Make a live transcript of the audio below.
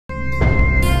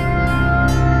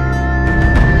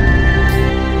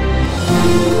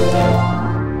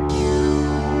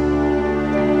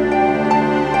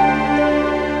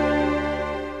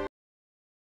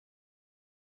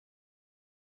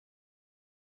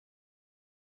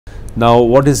Now,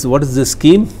 what is this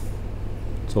scheme?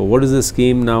 So, what is the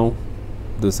scheme now?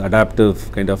 This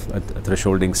adaptive kind of a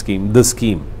thresholding scheme. The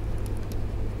scheme.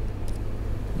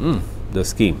 The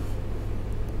scheme.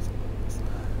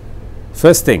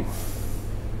 First thing,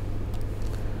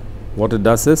 what it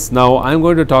does is, now I am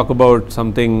going to talk about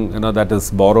something that is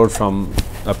borrowed from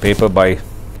a paper by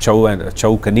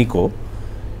Chow-Kaneko.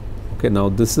 Okay, now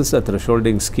this is a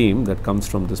thresholding scheme that comes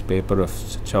from this paper of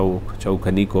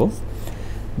Chow-Kaneko.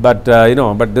 But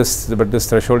but this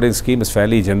thresholding scheme is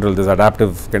fairly general. This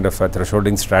adaptive kind of a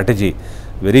thresholding strategy,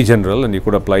 very general, and you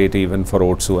could apply it even for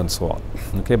Otsu and so on.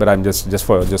 Okay, but I'm just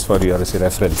for your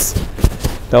reference.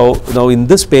 Now in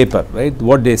this paper, right,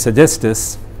 what they suggest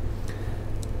is,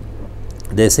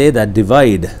 they say that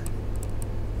divide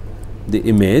the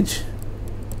image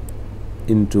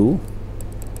into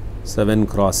 7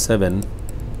 cross 7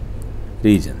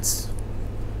 regions.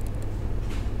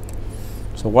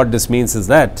 So, what this means is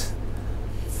that,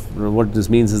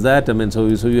 I mean, so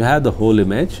you have the whole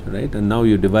image, right, and now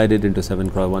you divide it into 7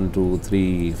 cross 1, 2,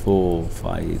 3, 4,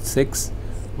 5, 6,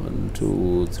 1,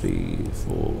 2, 3,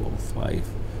 4, 5,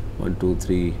 1, 2,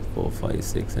 3, 4, 5,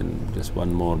 6, and just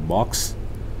one more box,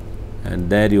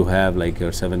 and there you have like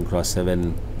your 7 cross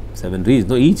 7 regions.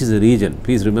 No, each is a region.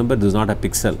 Please remember, this is not a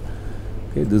pixel.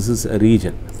 Okay, this is a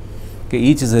region. Okay,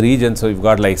 each is a region, so you've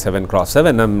got like 7 cross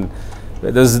 7.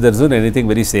 There isn't anything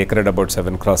very sacred about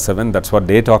 7 cross 7. That's what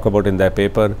they talk about in their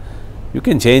paper. You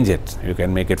can change it. You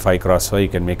can make it 5 cross 5. You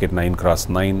can make it 9 cross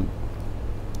 9.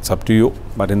 It's up to you.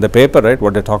 But in the paper, right,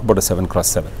 what they talk about is 7 cross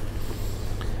 7.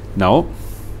 Now,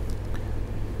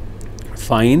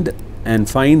 find the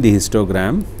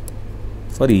histogram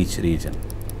for each region.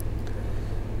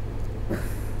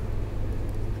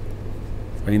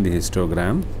 Find the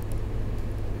histogram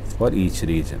for each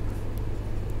region.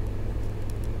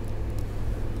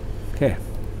 Okay.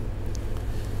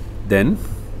 Then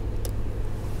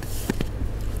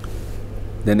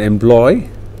employ,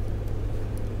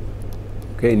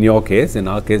 okay, in your case, in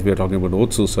our case we are talking about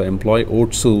Otsu, so employ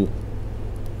Otsu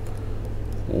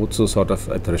sort of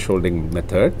a thresholding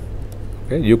method.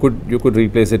 Okay, you could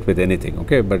replace it with anything,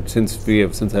 okay, but since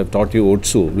I have taught you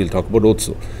Otsu, we'll talk about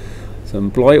Otsu. So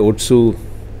employ Otsu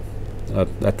a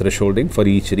thresholding for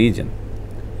each region.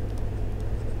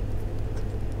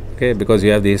 Okay, because you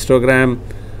have the histogram,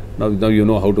 now you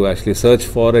know how to actually search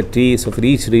for a T. So for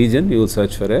each region you will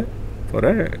search for a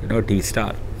T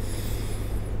star.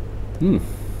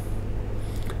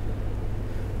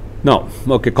 Now,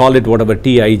 okay, call it whatever,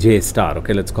 Tij star.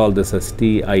 Okay, let's call this as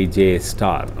Tij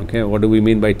star. Okay, what do we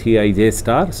mean by Tij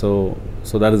star? So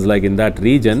that is like in that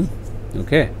region,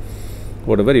 okay,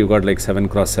 whatever, you got like 7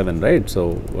 cross 7, right?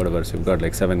 So whatever, so you've got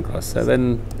like 7 cross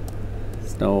 7.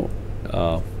 Now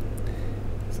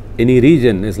any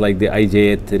region is like the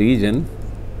ijth region,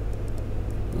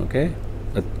 okay,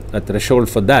 a threshold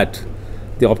for that,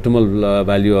 the optimal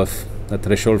value of a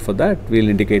threshold for that, we will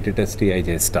indicate it as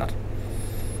Tij star.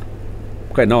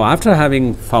 Okay, now after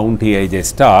having found Tij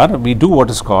star, we do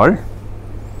what is called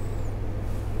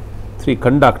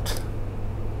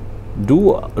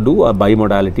do a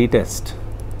bimodality test.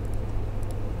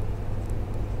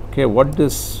 Okay, what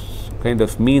this kind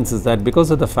of means is that because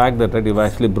of the fact that you've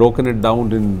actually broken it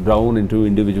down into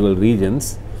individual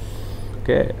regions,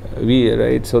 okay,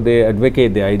 so they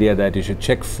advocate the idea that you should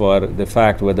check for the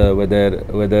fact whether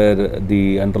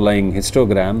the underlying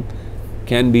histogram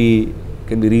can be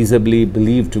reasonably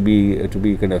believed to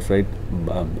be kind of, right,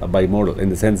 a bimodal, in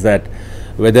the sense that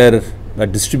whether a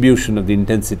distribution of the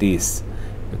intensities,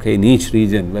 okay, in each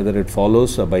region, whether it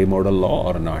follows a bimodal law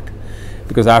or not.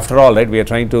 Because after all, right, we are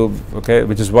trying to, okay,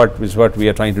 which is what we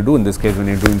are trying to do in this case when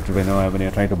you're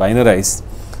trying to binarize.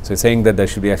 So it's saying that there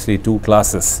should be actually two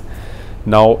classes.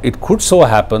 Now it could so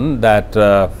happen that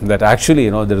that actually,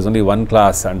 there is only one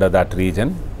class under that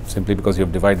region, simply because you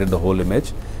have divided the whole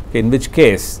image. Okay, in which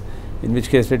case,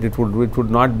 right, it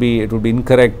would be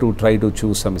incorrect to try to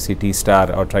choose some CT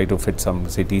star or try to fit some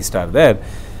CT star there.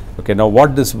 Okay, now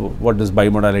what this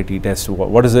bimodality test,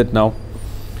 what is it now?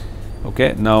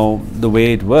 Okay, now the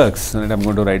way it works, and I'm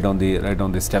going to write down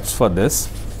the steps for this.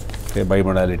 Okay,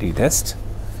 bimodality test.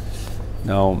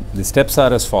 Now the steps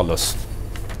are as follows.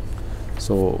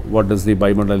 So what does the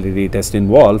bimodality test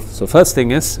involve? So first thing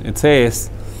is, it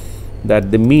says that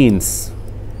the means.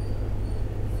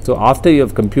 So after you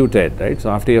have computed, right, so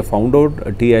after you have found out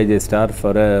a Tij star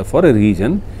for a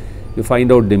region, you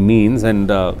find out the means,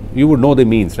 and you would know the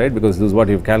means, right, because this is what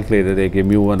you have calculated, like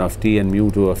mu1 of t and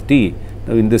mu2 of t.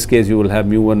 Now in this case you will have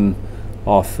mu1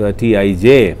 of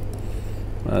Tij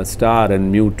star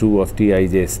and mu2 of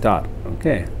Tij star.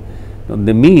 Okay, now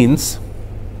the means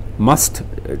must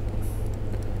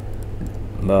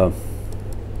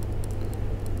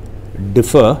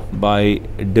differ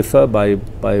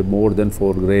by more than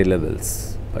 4 gray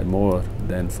levels,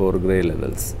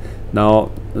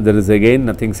 Now there is again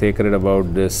nothing sacred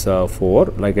about this 4.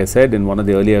 Like I said in one of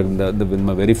the earlier in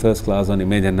my very first class on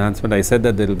image enhancement, I said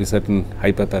that there will be certain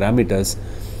hyperparameters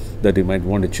that you might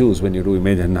want to choose when you do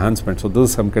image enhancement. So this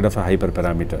is some kind of a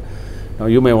hyperparameter. Now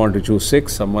you may want to choose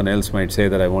 6, someone else might say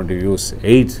that I want to use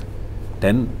 8,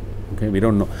 10, okay, we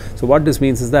don't know. So what this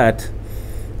means is that,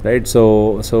 right,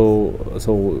 so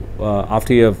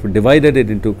after you have divided it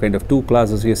into kind of 2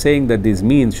 classes, we are saying that these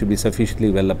means should be sufficiently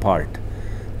well apart.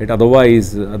 Right?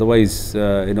 Otherwise,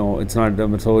 you know, it's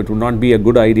not, so it would not be a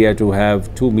good idea to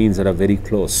have 2 means that are very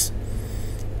close,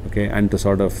 okay, and to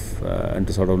sort of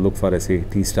look for, say,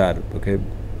 T star, okay,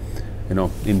 you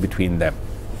know, in between them.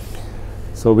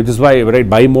 So which is why, right,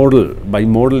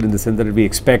 bimodal in the sense that we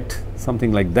expect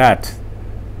something like that,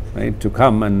 right, to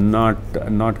come, and not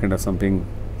kind of something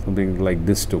like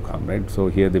this to come, right. So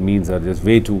here the means are just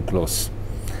way too close.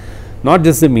 Not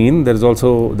just the mean, there are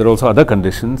also other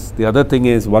conditions. The other thing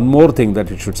is, one more thing that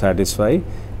it should satisfy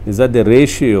is that the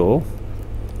ratio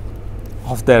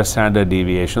of their standard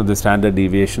deviation, the standard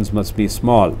deviations must be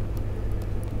small.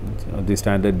 The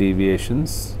standard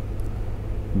deviations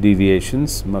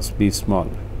must be small.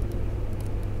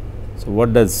 So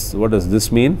what does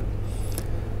this mean?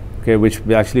 Okay, which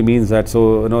actually means that,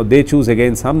 so you know, they choose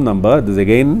again some number. This is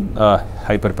again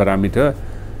hyperparameter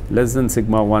less than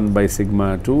sigma 1 by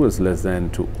sigma 2 is less than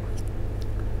 2.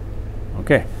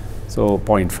 Okay, so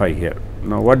 0.5 here.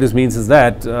 Now what this means is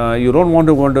that you don't want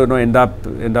to you know, end up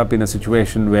in a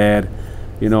situation where,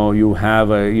 you know, you have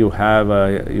a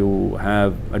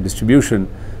distribution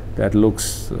that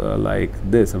looks like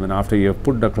this. I mean, after you have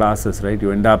put the classes, right,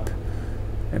 you end up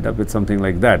with something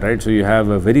like that, right. So you have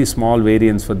a very small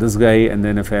variance for this guy and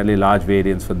then a fairly large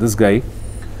variance for this guy.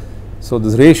 So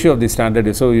this ratio of the standard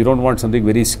is, so you don't want something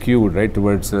very skewed, right,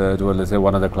 towards let's say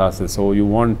one of the classes. So you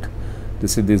want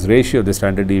this ratio of the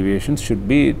standard deviations should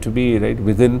be right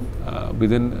within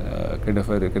kind of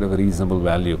a reasonable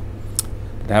value.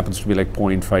 It happens to be like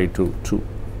 0.5 to 2.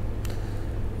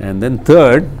 And then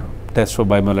third test for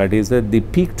bimolality is that the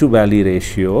peak to valley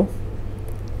ratio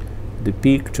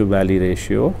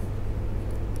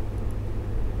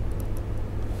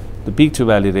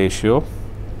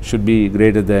should be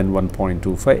greater than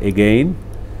 1.25. Again,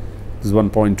 this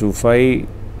 1.25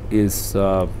 is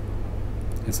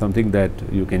something that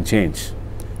you can change,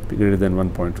 be greater than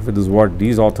 1.25. This is what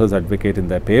these authors advocate in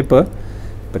their paper,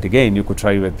 but again you could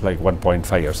try with like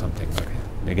 1.5 or something. Okay.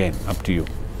 Again, up to you.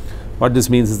 What this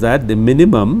means is that the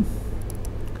minimum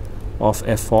of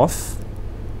f of,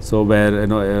 so where, you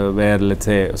know, where let's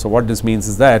say, so what this means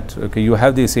is that, okay, you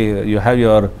have this, you have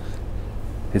your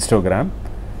histogram.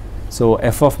 So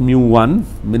f of mu 1,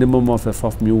 minimum of f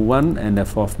of mu 1 and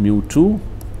f of mu 2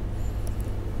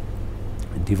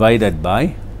 divided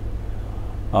by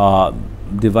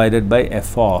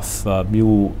f of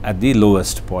mu at the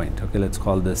lowest point. Okay, let's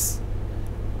call this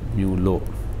mu low.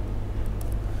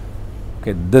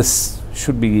 Okay, this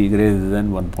should be greater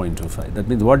than 1.25. That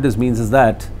means what this means is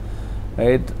that,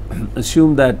 right,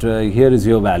 assume that here is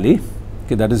your valley.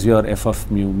 Okay, that is your f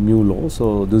of mu low.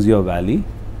 So this is your valley,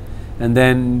 and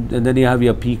then you have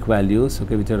your peak values,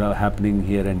 okay, which are happening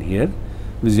here and here.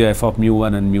 This is your f of mu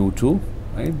 1 and mu 2,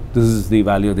 right. This is the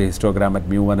value of the histogram at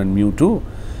mu 1 and mu 2.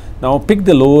 Now pick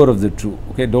the lower of the two.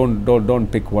 Okay, don't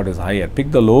pick what is higher.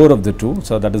 Pick the lower of the two.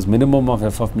 So that is minimum of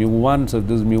f of mu 1. So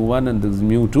this is mu 1 and this is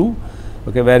mu 2.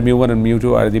 Okay, where mu 1 and mu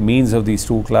 2 are the means of these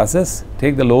two classes.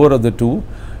 Take the lower of the two,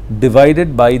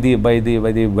 divided by the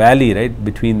valley, right,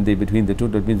 between the two.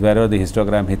 That means wherever the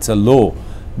histogram hits a low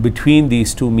between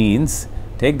these two means,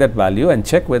 take that value and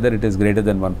check whether it is greater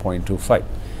than 1.25.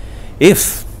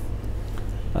 If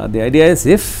the idea is,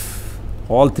 if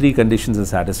all three conditions are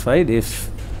satisfied,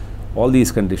 if all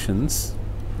these conditions,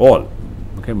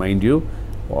 okay, mind you,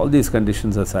 all these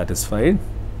conditions are satisfied,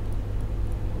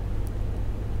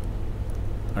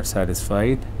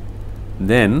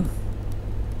 then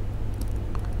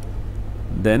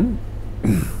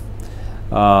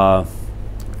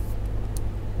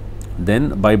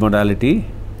bimodality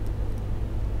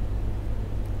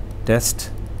test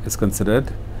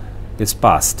is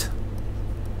passed.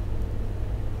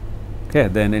 Okay,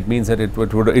 then it means that it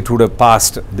would have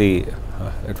passed the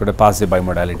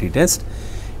bimodality test,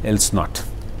 else not.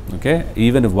 Okay,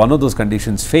 even if one of those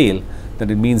conditions fail, then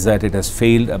it means that it has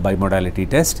failed a bimodality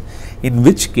test, in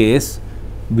which case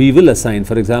we will assign,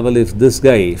 for example, if this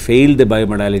guy failed the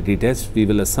bimodality test, we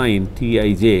will assign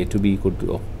Tij to be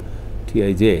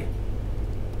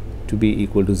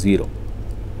equal to 0.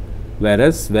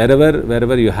 Whereas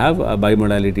wherever you have a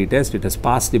bimodality test, it has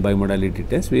passed the bimodality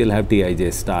test, we will have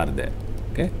Tij star there.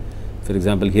 Okay. For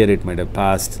example, here it might have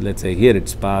passed, let's say here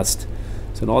it's passed.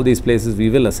 So in all these places we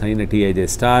will assign a Tij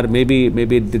star. Maybe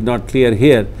it did not clear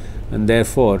here, and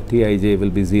therefore Tij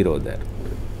will be 0 there.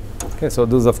 Okay, so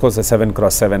this is of course a 7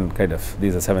 cross 7 kind of,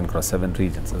 these are 7 cross 7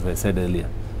 regions, as I said earlier.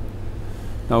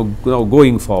 Now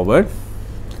going forward,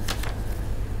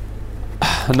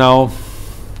 now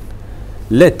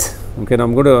let, okay, now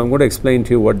I'm going to explain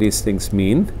to you what these things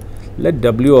mean. Let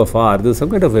W of R, this is some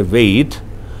kind of a weight,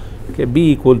 okay,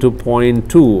 be equal to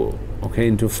 0.2, okay,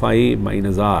 into phi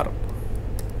minus R.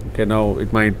 Okay, now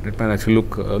it might actually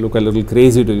look a little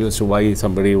crazy to you as to why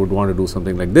somebody would want to do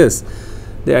something like this.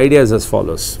 The idea is as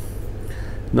follows.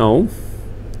 Now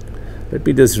let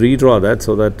me just redraw that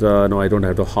so that no, I don't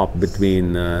have to hop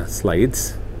between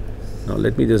slides. Now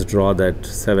let me just draw that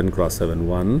 7 cross 7.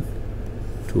 1,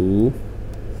 2,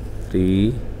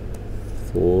 3,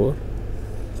 4,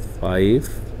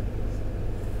 5,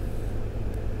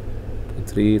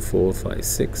 3, 4, 5,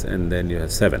 6, and then you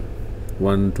have 7.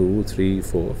 1, 2, 3,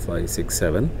 4, 5, 6,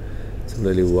 7.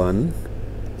 Similarly 1,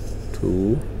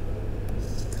 2,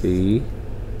 3,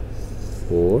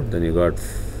 4, then you got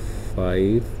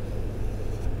 5,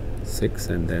 6,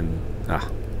 and then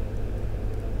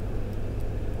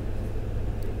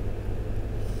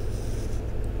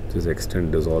just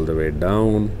extend this all the way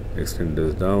down, extend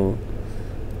this down,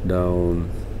 down,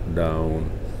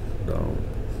 down, down,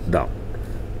 down.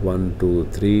 1, 2,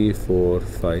 3, 4,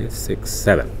 5, 6,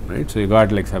 7, right? So you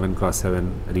got like 7 cross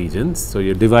 7 regions. So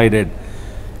you divided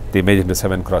the image into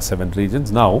 7 cross 7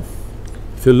 regions. Now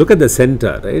if you look at the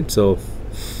center, right, so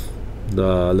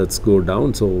let's go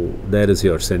down. So there is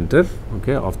your center,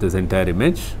 okay, of this entire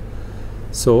image.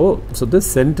 So this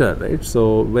center, right,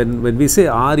 so when we say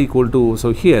R equal to,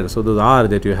 so here, so the R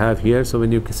that you have here, so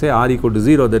when you say R equal to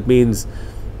 0, that means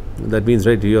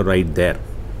right, you're right there.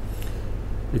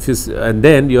 If you and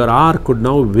then your R could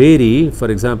now vary.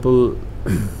 For example,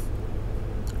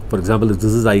 if this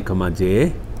is I comma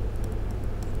j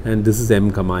and this is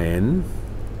m comma n.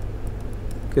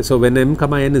 Okay, so when m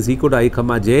comma n is equal to I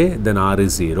comma j, then R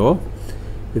is 0.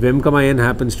 If m comma n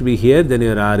happens to be here, then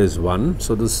your R is 1.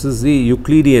 So this is the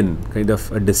Euclidean kind of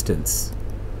a distance.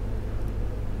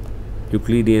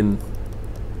 Euclidean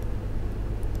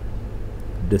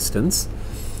distance.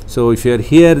 So if you are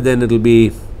here, then it'll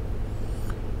be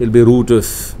root of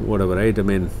whatever, right? I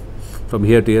mean, from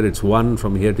here to here it's 1,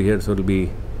 from here to here, so it'll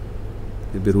be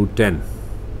root 10,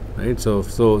 right?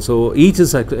 So each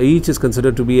is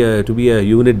considered to be a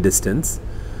unit distance.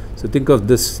 So think of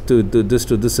this to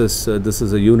this as this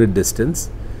is a unit distance,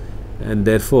 and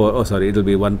therefore, oh sorry, it will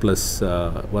be 1 plus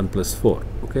 4.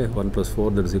 Okay, 1 plus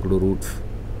 4, that is equal to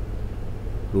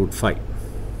root 5.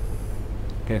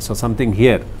 Okay, so something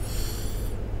here.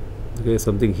 Okay,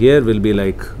 something here will be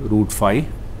like root 5.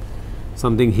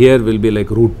 Something here will be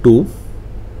like root 2.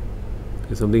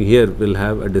 Okay, something here will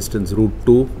have a distance root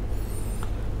 2.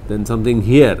 Then something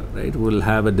here, right, will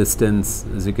have a distance,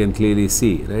 as you can clearly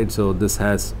see, right. So this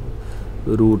has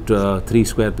root 3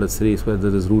 square plus 3 square,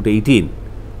 that is root 18.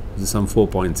 This is some 4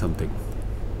 point something,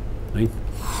 right.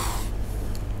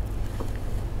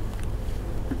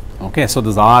 Okay, so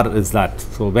this R is that.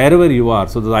 So wherever you are,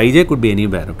 so the Ij could be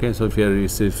anywhere. Okay, so if your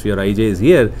Ij is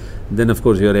here, then of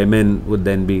course your Mn would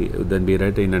then be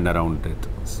right in and around it.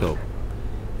 So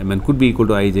Mn could be equal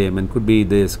to Ij, Mn could be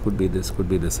this, could be this, could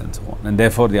be this, and so on. And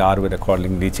therefore the R will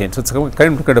accordingly change. So it's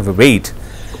kind of a weight.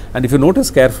 And if you notice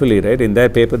carefully, right, in their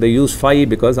paper they use phi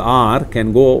because R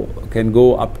can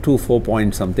go up to 4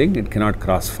 point something. It cannot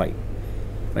cross phi,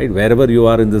 right? Wherever you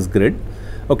are in this grid.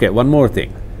 Okay, one more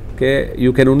thing. Okay,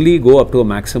 you can only go up to a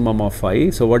maximum of phi.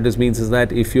 So what this means is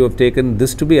that if you have taken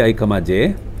this to be I comma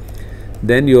j,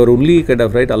 then you are only kind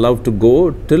of, right, allowed to go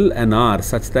till an R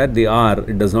such that the R,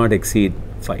 it does not exceed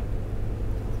phi.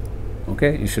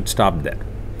 Okay, you should stop there.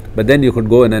 But then you could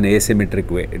go in an asymmetric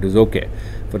way. It is okay.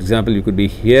 For example, you could be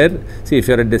here. See, if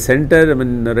you are at the center, I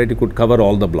mean, right, you could cover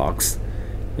all the blocks.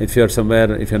 If you are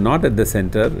somewhere, if you are not at the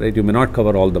center, right, you may not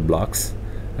cover all the blocks.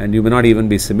 And you may not even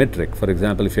be symmetric. For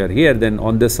example, if you are here, then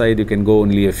on this side you can go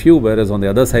only a few, whereas on the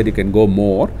other side you can go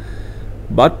more.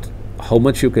 But how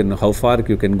far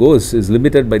you can go is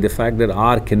limited by the fact that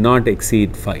R cannot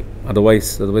exceed phi.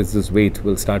 Otherwise this weight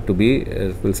will start to be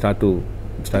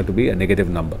a negative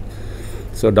number.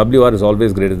 So WR is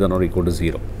always greater than or equal to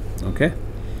 0. Okay,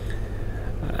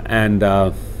 and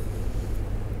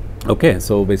okay,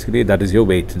 so basically that is your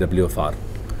weight, W of R.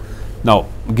 Now,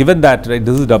 given that, right,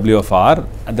 this is W of R,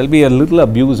 and there will be a little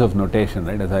abuse of notation,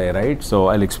 right, as I write. So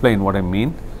I'll explain what I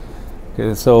mean.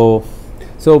 Okay, so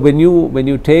So when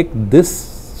you take this,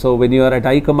 so when you are at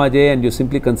I comma j and you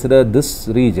simply consider this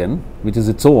region which is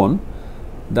its own,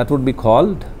 that would be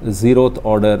called 0th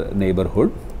order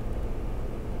neighborhood.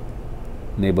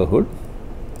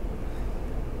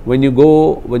 When you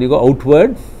go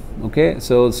outward, okay,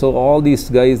 so all these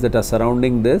guys that are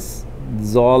surrounding this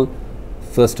is all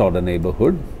first order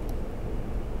neighborhood.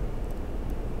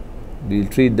 We will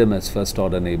treat them as first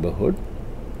order neighborhood.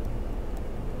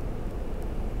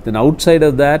 Then outside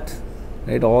of that,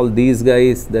 right, all these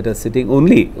guys that are sitting,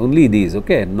 only these,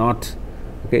 okay, not,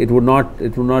 okay, it would not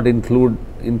include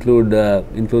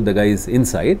the guys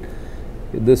inside.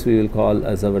 This we will call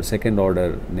as our second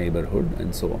order neighborhood,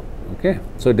 and so on. Okay,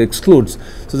 so it excludes.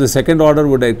 So the second order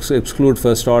would exclude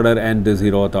first order and the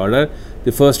 0th order.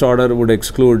 The first order would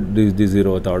exclude the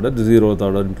 0th order. The 0th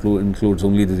order includes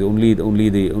only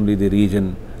the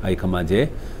region I comma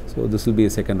j. So this will be a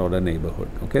second order neighborhood.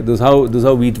 Okay, this is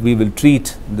how we will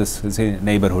treat this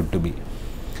neighborhood to be.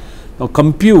 Now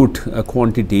compute a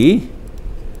quantity.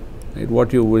 Right,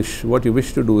 what you wish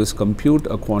to do is compute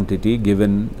a quantity,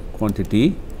 given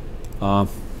quantity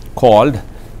called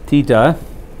theta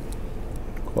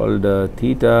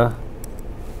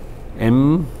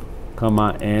m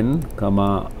comma n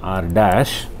comma r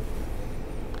dash,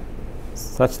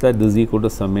 such that this is equal to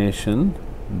summation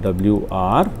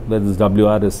WR, where this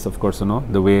WR is, of course,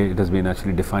 the way it has been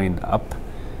actually defined, up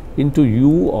into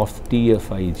U of T of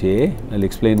ij. I'll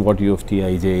explain what U of T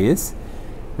ij is,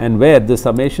 and where the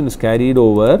summation is carried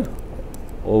over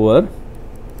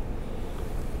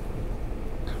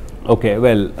okay,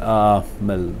 well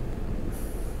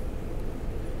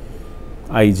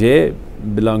ij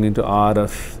belonging to R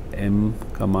of m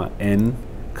comma n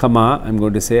comma, I'm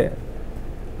going to say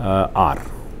R.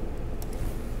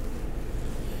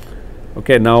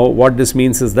 Okay, now what this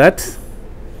means is that,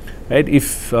 right,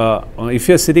 if you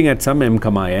are sitting at some m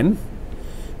comma n,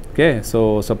 okay,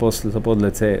 so suppose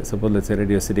let's say that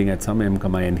you are sitting at some m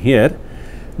comma n here,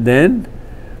 then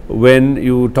when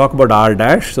you talk about r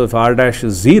dash, so if r dash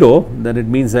is 0, then it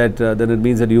means that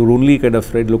you only kind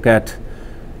of, right, look at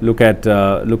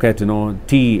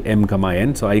t m comma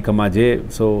n, so I comma j,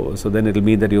 so then it will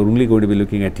mean that you are only going to be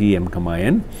looking at t m comma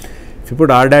n. If you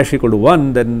put r dash equal to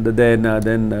 1, then that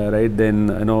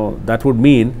would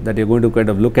mean that you are going to kind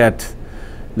of look at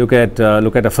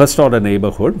a first order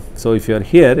neighborhood. So if you are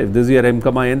here, if this is your m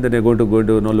comma n, then you are going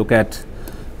to look at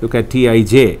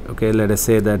Tij. Okay, let us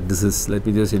say that this is, let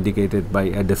me just indicate it by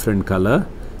a different color.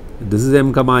 This is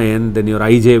m comma n, then your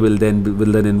ij will then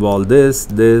involve this.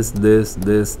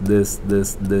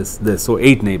 So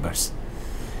 8 neighbors.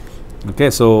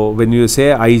 Okay, so when you say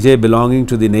ij belonging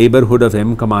to the neighborhood of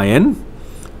m comma n,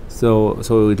 so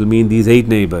it will mean these 8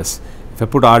 neighbors. If I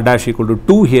put r dash equal to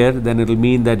 2 here, then it will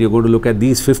mean that you are going to look at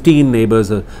these 15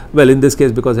 neighbors. Well, in this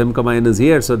case, because m comma n is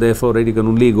here, so therefore, right, you can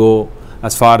only go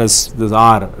as far as this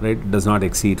r, right, does not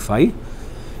exceed 5.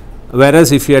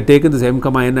 Whereas if you had taken this m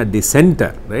comma n at the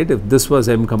center, right, if this was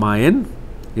m comma n,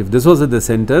 if this was at the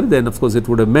center, then of course it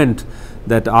would have meant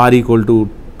that r equal to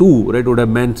 2, right, would have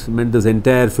meant this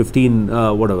entire 16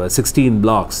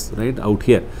 blocks, right, out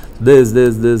here. This,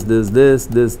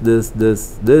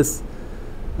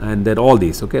 and then all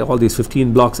these, okay, all these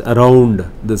 15 blocks around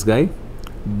this guy,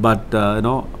 but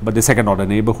but the second order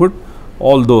neighborhood,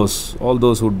 all those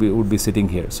would be sitting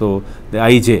here. So the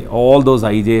ij, all those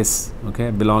ij's,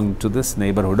 okay, belong to this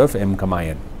neighborhood of m comma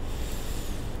n.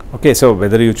 Okay, so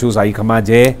whether you choose I comma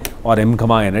j or m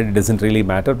comma n, it doesn't really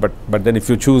matter. But then if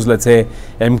you choose, let's say,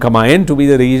 m comma n to be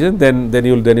the region, then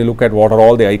you look at what are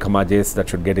all the I comma j's that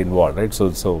should get involved, right? So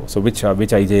which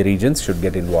ij regions should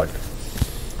get involved.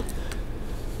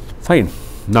 Fine.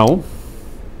 Now,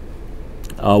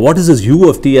 what is this u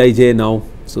of Tij now?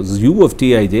 So this u of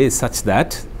Tij is such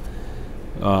that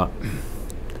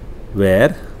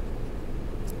where,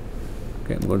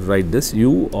 okay, I'm going to write this,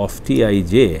 u of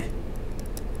Tij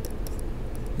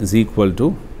is equal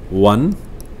to 1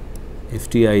 if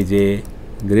Tij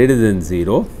greater than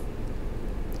 0.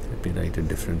 Let me write it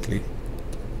differently.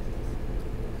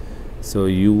 So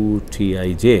u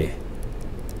Tij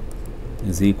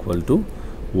is equal to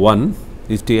 1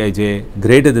 if Tij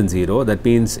greater than 0. That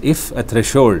means if a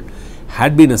threshold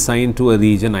had been assigned to a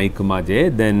region I comma j,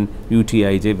 then u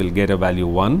Tij will get a value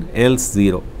 1, else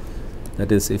 0.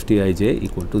 That is if Tij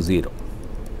equal to 0.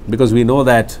 Because we know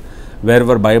that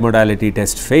wherever bimodality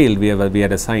test failed, we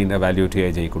had assigned a value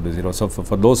Tij equal to 0. So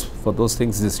for those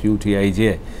things, this u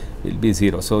Tij will be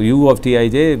 0. So u of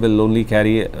Tij will only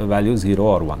carry a value 0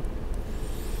 or 1.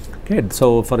 Okay,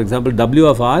 so for example, w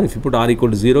of r, if you put r equal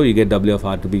to 0, you get w of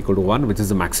r to be equal to 1, which is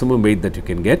the maximum weight that you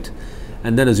can get.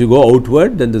 and then as you go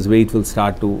outward, then this weight will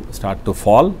start to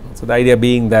fall. So the idea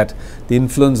being that the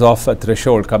influence of a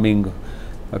threshold coming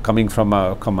from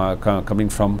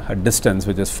a distance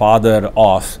which is farther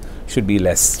off should be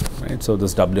less, right? So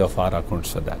this W of R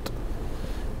accounts for that.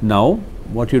 Now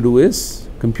what you do is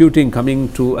computing coming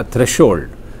to a threshold,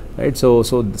 right? So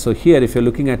here if you're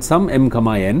looking at some m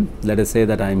comma n, let us say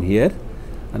that I am here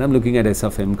and I'm looking at s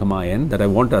of m comma n that I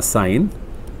want to assign,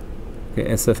 okay,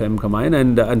 s of m comma n,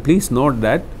 and please note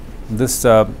that this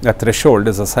a threshold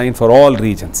is assigned for all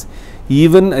regions.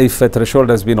 Even if a threshold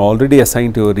has been already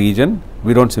assigned to a region,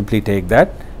 we don't simply take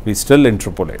that, we still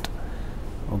interpolate.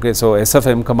 Okay, so s of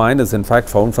m comma n is in fact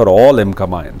found for all m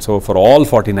comma n, so for all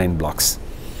 49 blocks.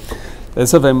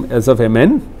 S of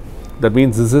mn, that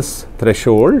means this is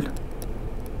threshold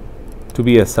to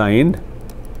be assigned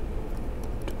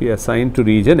to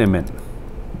region mn.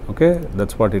 Okay,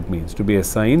 that's what it means, to be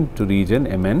assigned to region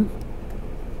mn,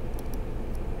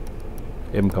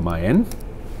 m comma n,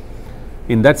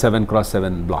 in that 7 cross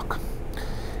 7 block,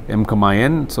 m comma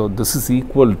n. So this is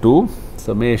equal to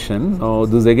summation. Now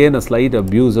this is again a slight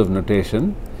abuse of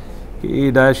notation,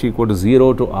 k dash equal to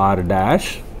 0 to r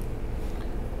dash,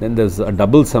 then there is a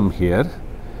double sum here,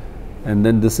 and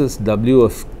then this is w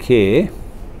of k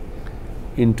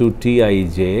into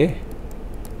Tij.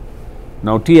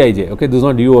 Now Tij, okay, this is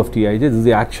not u of Tij, this is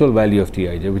the actual value of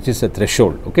Tij, which is a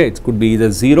threshold. Okay, it could be either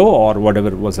 0 or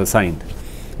whatever was assigned,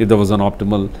 if there was an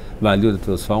optimal value that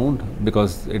was found,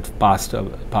 because it passed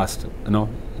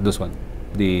this one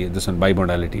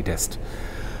bimodality test.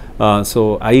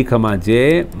 So I comma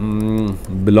j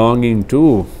belonging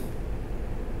to,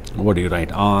 what do you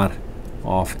write, r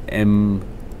of m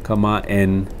comma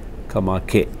n comma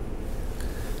k,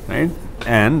 right,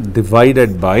 and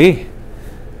divided by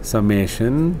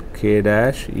summation k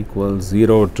dash equals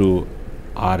 0 to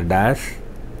r dash,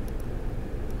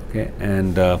 okay,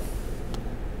 and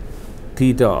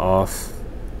theta of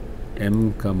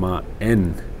m comma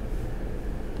n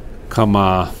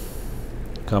comma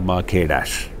k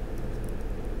dash.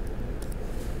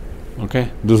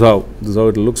 Okay, this is how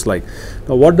it looks like.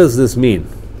 Now what does this mean?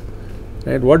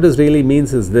 Right, what this really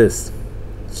means is this.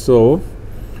 So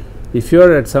if you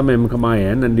are at some m comma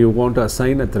n and you want to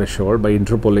assign a threshold by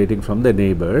interpolating from the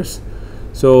neighbors,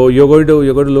 so you're going to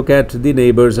look at the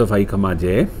neighbors of I comma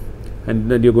j, and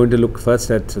then you're going to look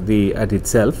first at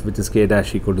itself, which is k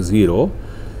dash equal to 0.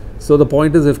 So the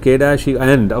point is, if k dash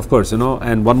and of course,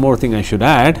 and one more thing I should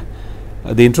add,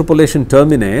 the interpolation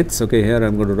terminates. Okay, here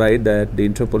I'm going to write that the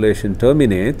interpolation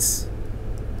terminates.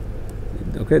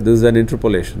 Okay, this is an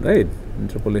interpolation, right?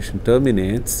 Interpolation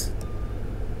terminates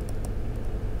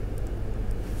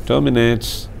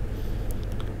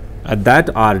at that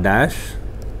r dash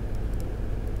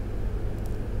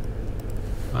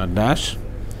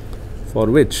for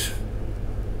which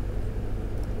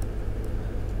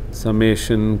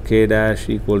summation k dash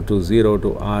equal to 0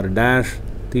 to r dash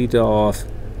theta of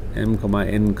m comma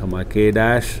n comma k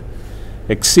dash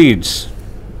exceeds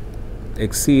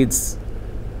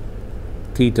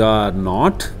theta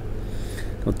naught.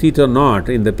 Now theta naught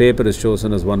in the paper is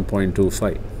chosen as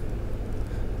 1.25.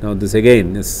 Now this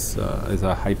again is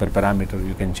a hyperparameter,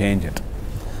 you can change it.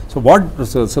 So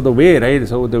the way, right,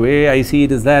 so the way I see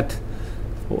it is that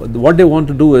what they want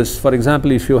to do is, for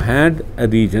example, if you had a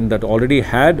region that already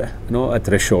had a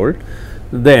threshold,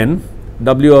 then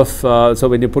w of so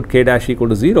when you put k dash equal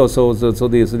to 0, so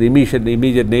the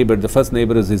immediate neighbor, the first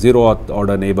neighbor is the 0th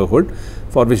order neighborhood,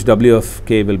 for which w of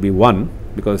k will be 1,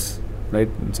 because right,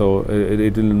 so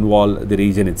it will involve the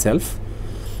region itself.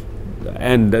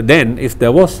 And then if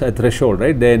there was a threshold,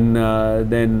 right, then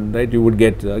right, you would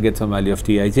get some value of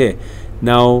Tij.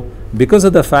 Now because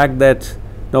of the fact that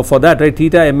now for that, right,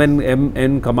 theta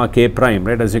mn comma k prime,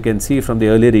 right, as you can see from the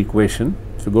earlier equation,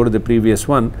 if you go to the previous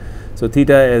one, so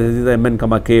theta is mn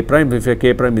comma k prime. If your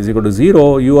k prime is equal to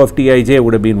 0, u of Tij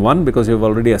would have been 1, because you have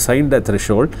already assigned that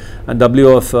threshold, and w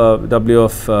of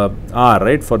r,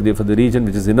 right, for the region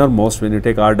which is innermost, when you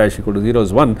take r dash equal to 0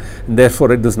 is 1, and therefore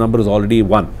right, this number is already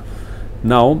 1.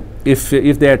 Now if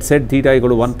they had said theta equal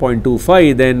to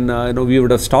 1.25, then we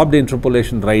would have stopped the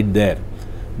interpolation right there.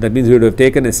 That means we would have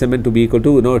taken Smn to be equal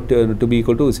to to be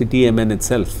equal to Tmn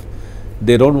itself.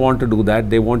 They don't want to do that.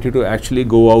 They want you to actually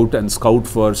go out and scout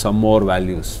for some more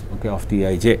values, okay, of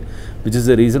Tij, which is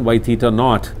the reason why theta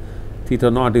naught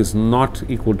is not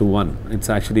equal to 1. It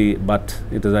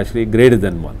is actually greater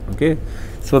than 1. Okay,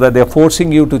 so that they are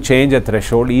forcing you to change a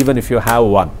threshold even if you have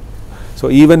 1. So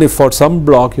even if for some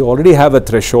block you already have a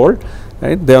threshold,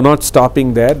 right, they are not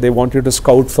stopping there. They want you to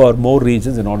scout for more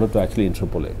regions in order to actually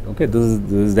interpolate. Okay, this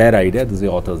is their idea. This is the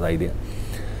author's idea.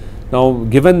 Now,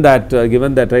 given that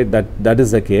right, that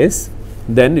is the case,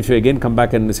 then if you again come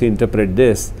back and say interpret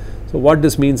this, so what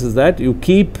this means is that you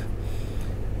keep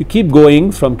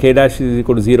going from k dash is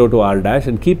equal to 0 to r dash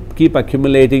and keep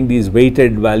accumulating these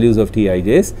weighted values of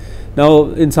Tij's. Now,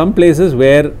 in some places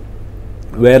where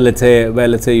let's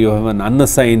say you have an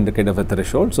unassigned kind of a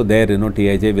threshold, so there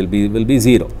Tij will be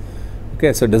 0.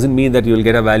 Okay, so it doesn't mean that you will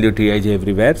get a value Tij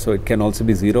everywhere. So it can also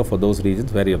be 0 for those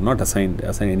regions where you have not assigned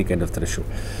any kind of threshold.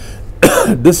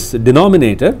 This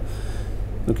denominator,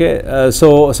 okay,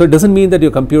 so it doesn't mean that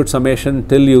you compute summation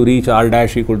till you reach r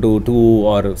dash equal to 2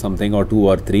 or something, or 2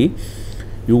 or 3.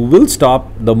 You will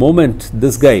stop the moment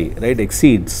this guy, right,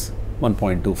 exceeds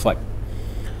 1.25.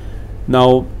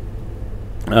 Now,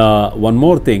 one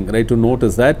more thing, right, to note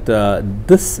is that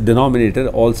this denominator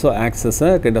also acts as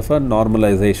a kind of a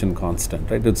normalization constant,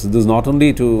 right. This is not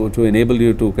only to enable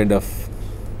you to kind of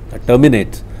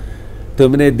terminate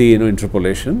the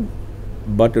interpolation,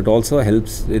 but it also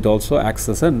helps, it also acts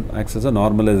as a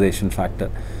normalization factor,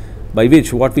 by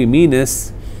which what we mean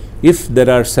is, if there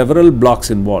are several blocks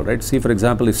involved, right. See, for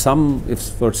example, if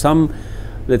for some,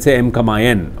 let's say m comma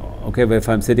n, okay, if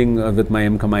I am sitting with my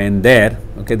m comma n there,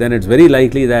 okay, then it's very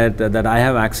likely that I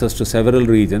have access to several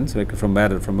regions, like from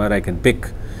where I can pick,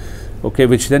 okay,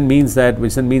 which then means that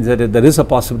there is a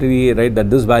possibility, right, that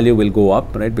this value will go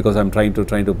up, right, because I'm trying to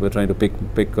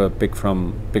pick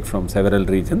from several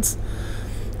regions.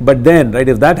 But then, right,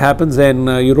 if that happens, then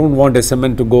you don't want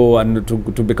SMN to go and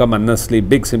to become unnecessarily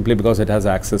big simply because it has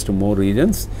access to more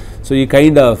regions. So you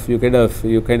kind of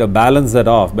balance that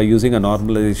off by using a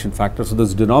normalization factor. So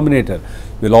this denominator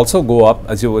will also go up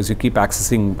as you keep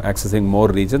accessing more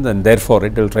regions, and therefore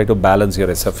it will try to balance your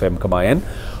SFM comma n.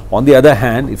 On the other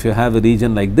hand, if you have a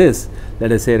region like this,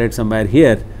 let us say right somewhere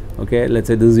here, okay, let's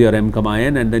say this is your m comma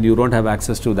n, and then you don't have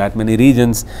access to that many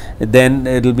regions, then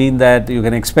it will mean that you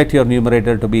can expect your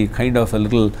numerator to be kind of a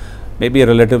little, maybe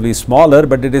relatively smaller,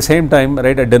 but at the same time,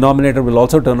 right, a denominator will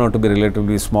also turn out to be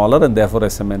relatively smaller, and therefore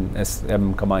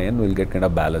m comma n will get kind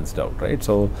of balanced out, right.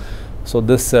 So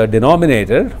this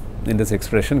denominator in this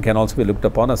expression can also be looked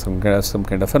upon as some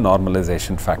kind of a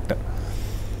normalization factor.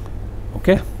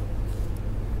 Okay.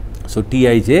 So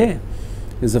Tij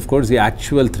is of course the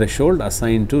actual threshold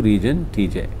assigned to region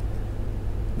Tj,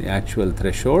 the actual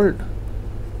threshold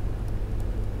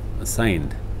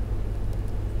assigned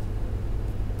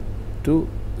to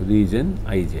region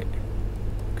Ij.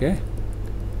 Okay,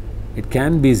 it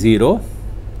can be 0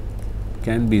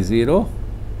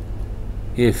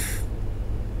 if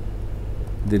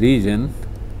the region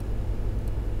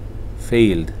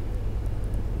failed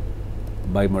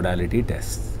bimodality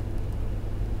test.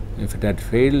 If it had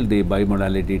failed the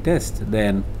bimodality test,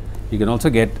 then you can also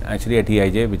get actually a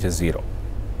Tij which is 0.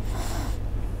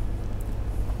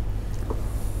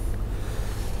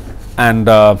 And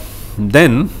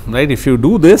then, right, if you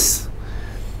do this,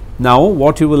 now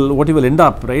what you will end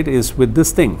up, right, is with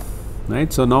this thing,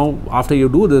 right. So now after you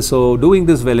do this, so doing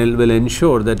this will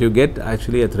ensure that you get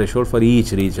actually a threshold for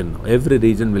each region. Every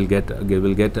region will get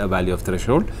a value of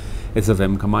threshold S of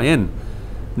m comma n.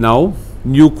 Now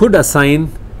you could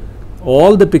assign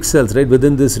all the pixels, right,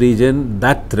 within this region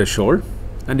that threshold,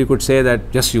 and you could say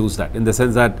that just use that, in the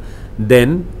sense that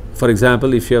then, for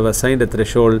example, if you have assigned a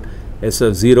threshold S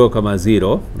of 0 comma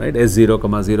 0, right, S 0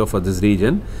 comma 0 for this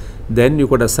region, then you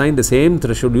could assign the same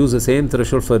threshold, use the same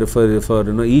threshold for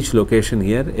each location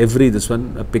here, every a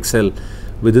pixel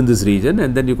within this region,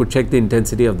 and then you could check the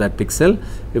intensity of that pixel.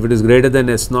 If it is greater than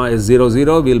S0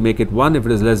 0, we will make it 1. If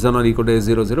it is less than or equal to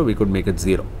S0 0, we could make it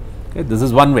 0. Okay, this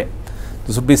is one way.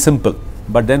 This would be simple,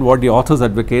 but then what the authors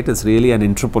advocate is really an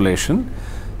interpolation.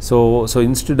 So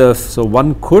instead of, so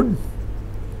one could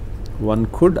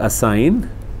assign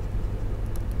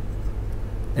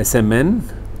SMN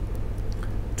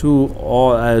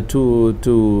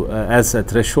as a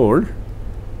threshold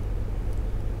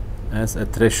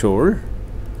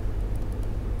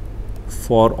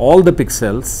for all the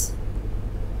pixels,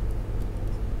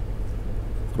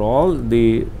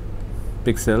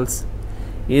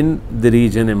 in the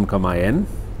region m comma n,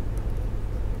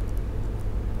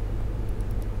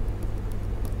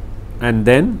 and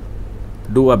then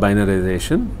do a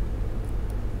binarization.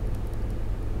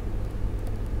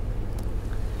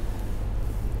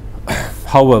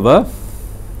 However,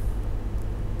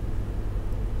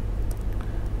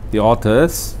 the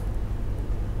authors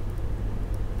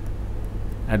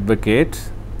advocate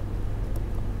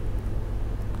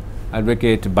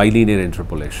bilinear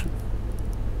interpolation.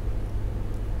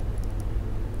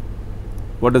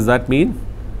 What does that mean?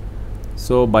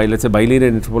 So, by let's say bilinear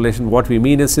interpolation, what we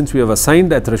mean is, since we have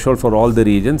assigned a threshold for all the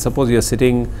regions, suppose you are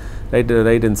sitting right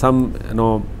in some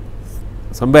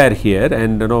somewhere here,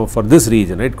 and for this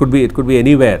region, right, it could be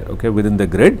anywhere, okay, within the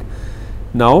grid.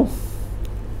 Now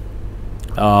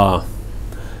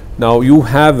now you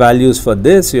have values for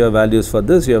this, you have values for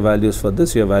this, you have values for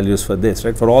this, you have values for this,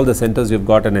 right. For all the centers you've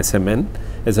got an SMN,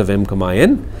 S of m comma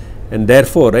n, and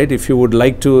therefore, right, if you would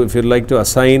like to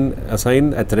assign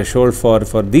a threshold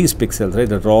for these pixels, right,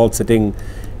 that are all sitting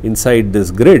inside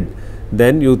this grid,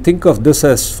 then you think of this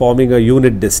as forming a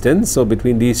unit distance. So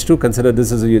between these two, consider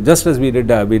this as just as we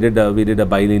did a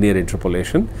bilinear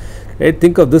interpolation, right.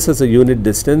 Think of this as a unit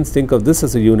distance, think of this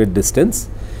as a unit distance,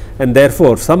 and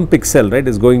therefore some pixel, right,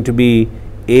 is going to be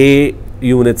a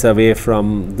units away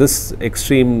from this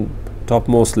extreme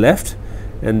topmost left,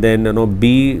 and then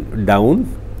b down,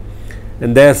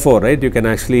 and therefore, right, you can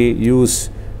actually use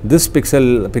this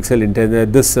pixel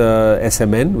this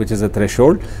SMN, which is a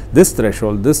threshold, this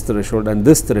threshold, this threshold, and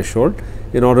this threshold,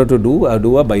 in order to do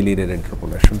a bilinear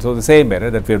interpolation. So the same way, right,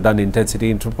 that we have done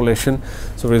intensity interpolation.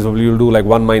 So for example, you will do like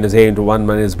 1 minus a into 1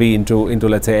 minus b into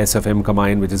let's say S of m comma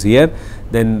n, which is here.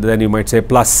 Then you might say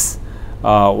plus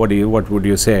what would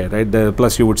you say, right? The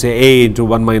plus, you would say a into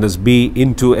 1 minus b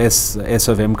into s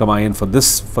of m comma n for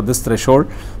this threshold,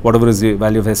 whatever is the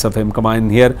value of s of m comma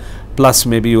n here, plus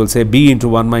maybe you will say b into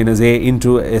 1 minus a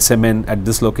into SMN at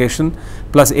this location,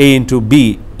 plus a into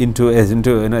b into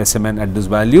SMN at this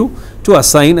value, to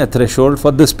assign a threshold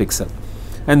for this pixel.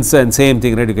 And same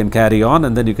thing, right, you can carry on,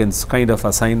 and then you can kind of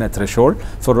assign a threshold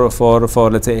for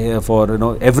let's say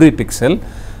for every pixel,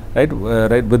 right,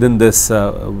 within this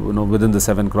within the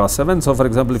 7 cross 7. So for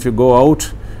example, if you go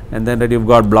out and then you've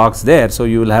got blocks there, so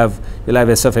you'll have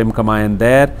S of m comma n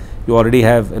there, you already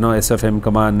have S of m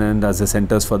comma n as the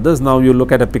centers for this. Now you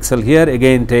look at a pixel here,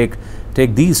 again take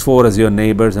these 4 as your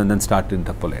neighbors and then start to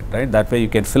interpolate, right. That way you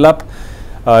can fill up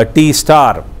T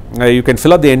star, you can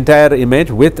fill up the entire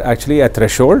image with actually a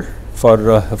threshold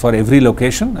for every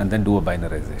location, and then do a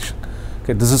binarization.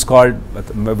 Okay, this is called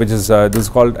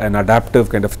an adaptive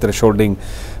kind of thresholding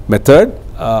method,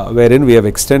 wherein we have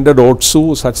extended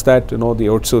OTSU such that the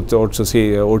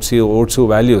OTSU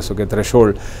values, okay,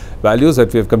 threshold values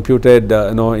that we have computed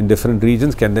in different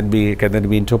regions can then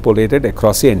be interpolated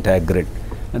across the entire grid.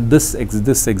 And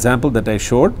this example that I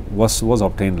showed was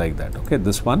obtained like that. Okay,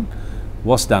 this one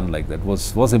was done like that,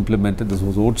 was implemented. This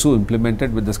was also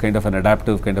implemented with this kind of an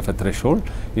adaptive kind of a threshold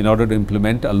in order to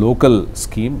implement a local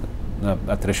scheme,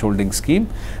 a thresholding scheme,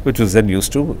 which was then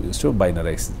used to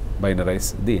binarize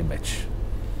the image.